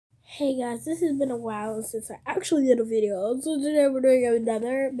Hey guys, this has been a while since I actually did a video. So today we're doing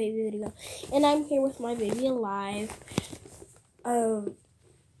another baby video. And I'm here with my baby alive.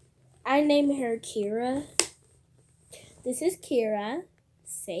 I named her Kira. This is Kira.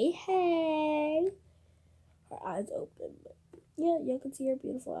 Say hey. Her eyes open. Yeah, you can see her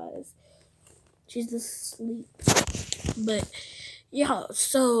beautiful eyes. She's asleep. But yeah,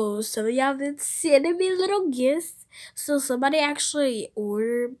 so some of y'all been sending me little gifts. So somebody actually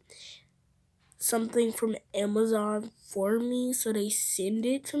ordered something from Amazon for me, so they send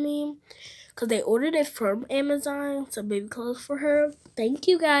it to me because they ordered it from Amazon, some baby clothes for her. Thank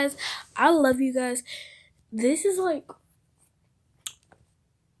you guys. I love you guys. This is like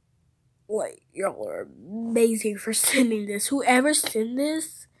y'all are amazing for sending this. Whoever sent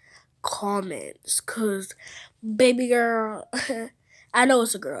this, comments, because baby girl, I know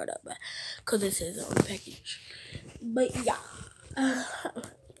it's a girl though, but because it says on the package. But yeah,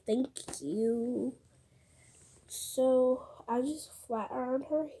 thank you. So I just flat ironed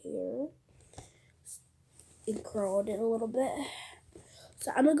her hair and curled it a little bit.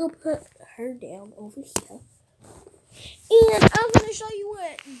 So I'm gonna go put her down over here. And I'm gonna show you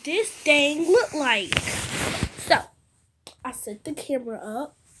what this thing looked like. So I set the camera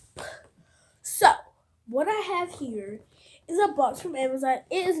up. So what I have here is a box from Amazon.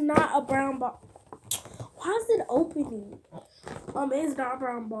 It is not a brown box. Why is it opening? It's not a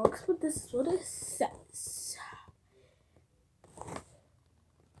brown box, but this is what it says.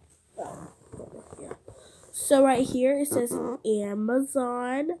 Yeah. So right here it says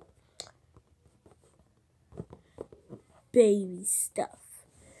Amazon baby stuff.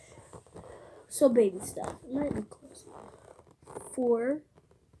 So baby stuff. Might be close. For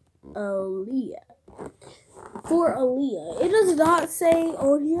Aaliyah. For Aaliyah. It does not say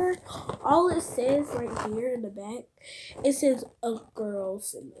on here. All it says right here in the back, it says a girl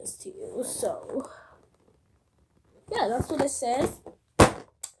sent this to you. So yeah, that's what it says.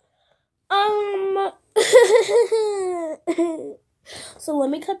 So let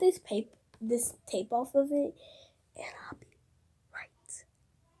me cut this tape off of it, and I'll be right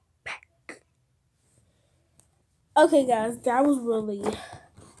back. Okay, guys, that was really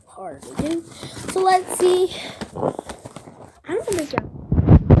hard to do. So let's see. I don't think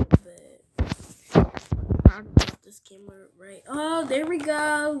I'll put this camera right. Oh, there we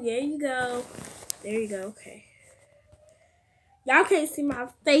go. There you go. There you go. Okay. Y'all can't see my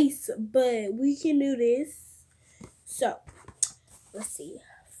face, but we can do this. So, let's see.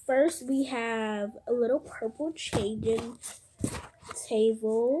 First, we have a little purple changing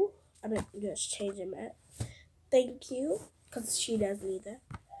table. I'm just changing that. Thank you, because she does need that.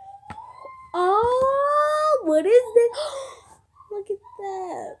 Oh, what is this? Look at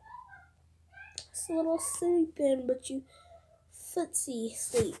that. It's a little sleeping, but you footsie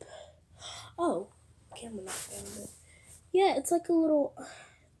sleep. Oh, camera not found it. Yeah, it's like a little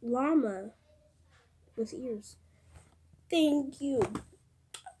llama with ears. Thank you.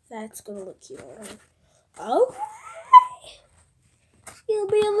 That's gonna look cute on her. Okay. She'll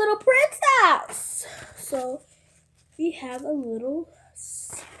be a little princess. So we have a little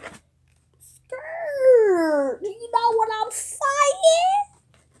skirt. Do you know what I'm saying?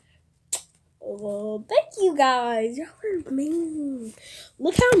 Oh, thank you guys. Y'all are amazing.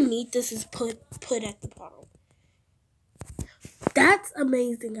 Look how neat this is put at the bottom. That's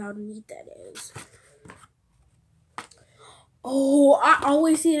amazing how neat that is. Oh, I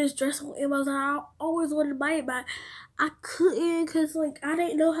always see this dress on Amazon. I always wanted to buy it, but I couldn't because I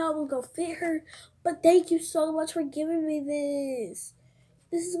didn't know how it was going to fit her. But thank you so much for giving me this.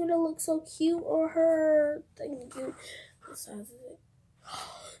 This is going to look so cute on her. Thank you. What size is it?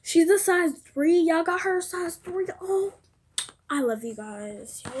 She's a size 3. Y'all got her a size 3. Oh, I love you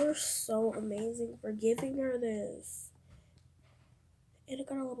guys. Y'all are so amazing for giving her this. And it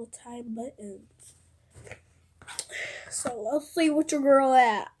got a little tie buttons. So let's see what your girl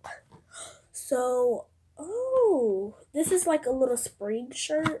at. So, oh, this is like a little spring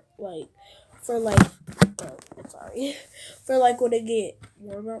shirt, for when it get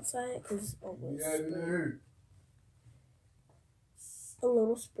warm outside, cause it's almost spring. A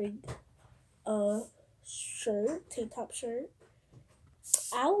little spring, shirt, tank top shirt.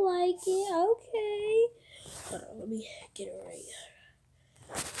 I like it. Okay. Hold on, let me get it right.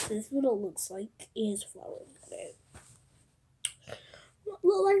 This is what it looks like. It has flowers on it.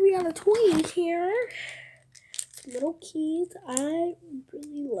 Look like we got a toy here. Little keys. I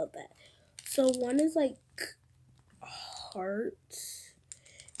really love that. So one is like hearts,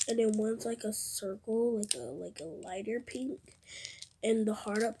 and then one's like a circle, like a lighter pink, and the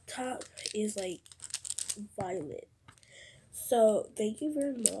heart up top is like violet. So thank you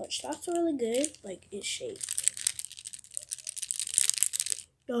very much. That's really good. Like it's shaped.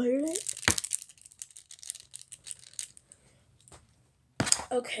 Y'all hear that?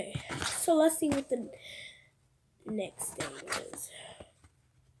 Okay, so let's see what the next thing is.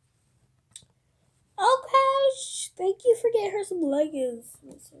 Okay, thank you for getting her some leggings.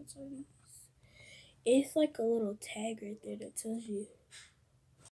 It's like a little tag right there that tells you